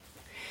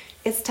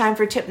It's time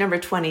for tip number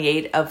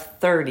 28 of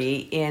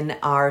 30 in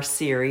our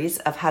series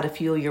of how to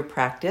fuel your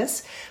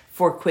practice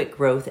for quick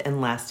growth and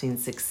lasting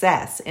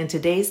success. And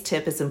today's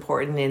tip is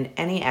important in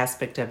any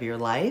aspect of your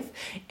life,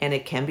 and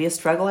it can be a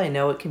struggle. I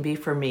know it can be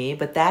for me,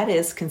 but that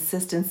is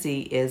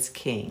consistency is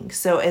king.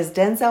 So as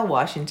Denzel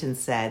Washington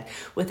said,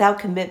 without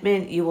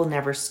commitment, you will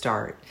never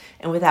start.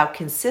 And without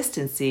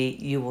consistency,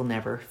 you will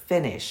never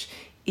finish.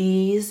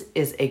 Ease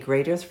is a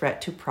greater threat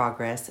to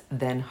progress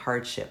than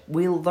hardship.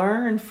 We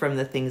learn from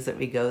the things that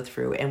we go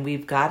through, and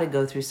we've got to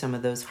go through some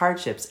of those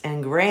hardships.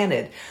 And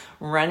granted,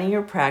 running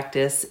your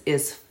practice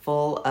is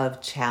full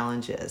of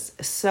challenges.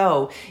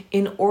 So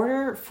in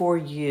order for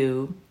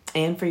you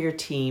and for your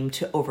team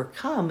to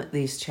overcome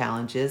these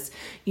challenges,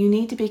 you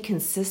need to be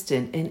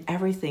consistent in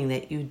everything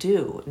that you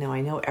do. Now,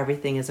 I know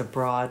everything is a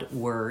broad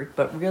word,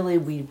 but really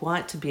we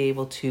want to be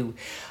able to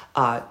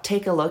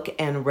take a look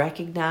and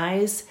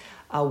recognize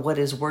what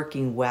is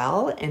working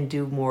well and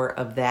do more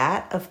of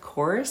that, of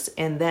course.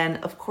 And then,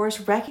 of course,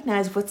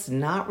 recognize what's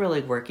not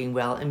really working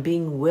well and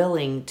being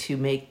willing to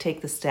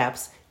take the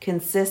steps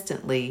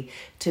consistently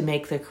to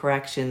make the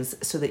corrections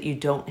so that you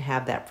don't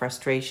have that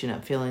frustration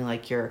of feeling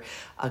like you're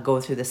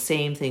going through the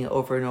same thing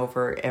over and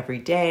over every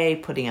day,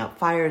 putting out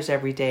fires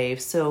every day.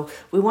 So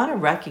we want to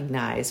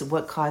recognize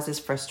what causes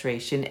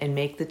frustration and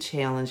make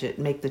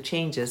the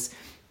changes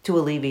to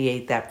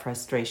alleviate that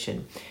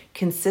frustration.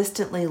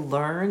 Consistently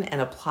learn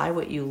and apply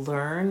what you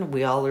learn.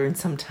 We all learn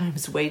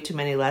sometimes way too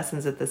many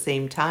lessons at the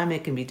same time.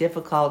 It can be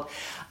difficult,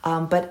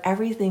 but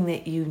everything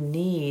that you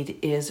need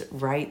is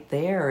right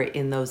there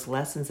in those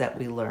lessons that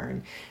we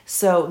learn.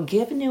 So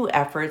give new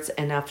efforts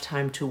enough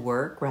time to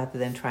work rather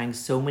than trying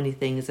so many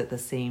things at the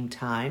same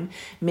time.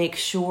 Make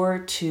sure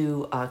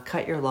to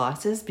cut your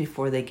losses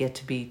before they get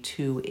to be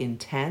too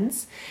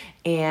intense.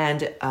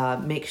 And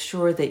make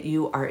sure that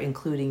you are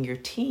including your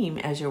team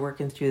as you're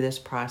working through this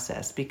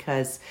process,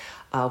 because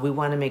we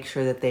want to make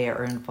sure that they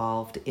are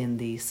involved in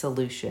the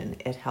solution.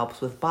 It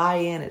helps with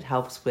buy-in. It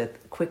helps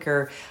with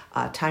quicker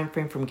time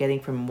frame from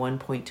getting from one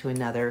point to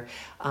another.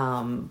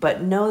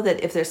 But know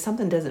that if there's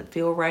something doesn't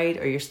feel right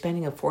or you're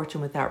spending a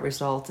fortune without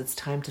results, it's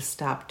time to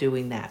stop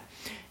doing that.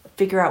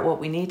 Figure out what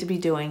we need to be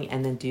doing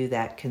and then do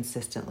that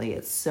consistently.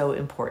 It's so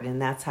important,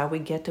 and that's how we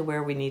get to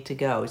where we need to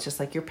go. It's just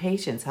like your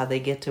patients, how they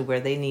get to where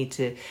they need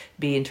to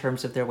be in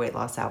terms of their weight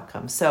loss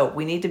outcomes. So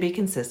we need to be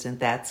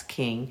consistent. That's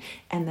king,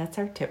 and that's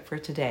our tip for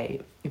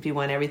today. If you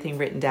want everything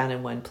written down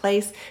in one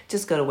place,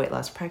 just go to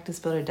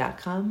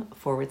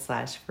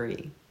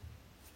weightlosspracticebuilder.com/free.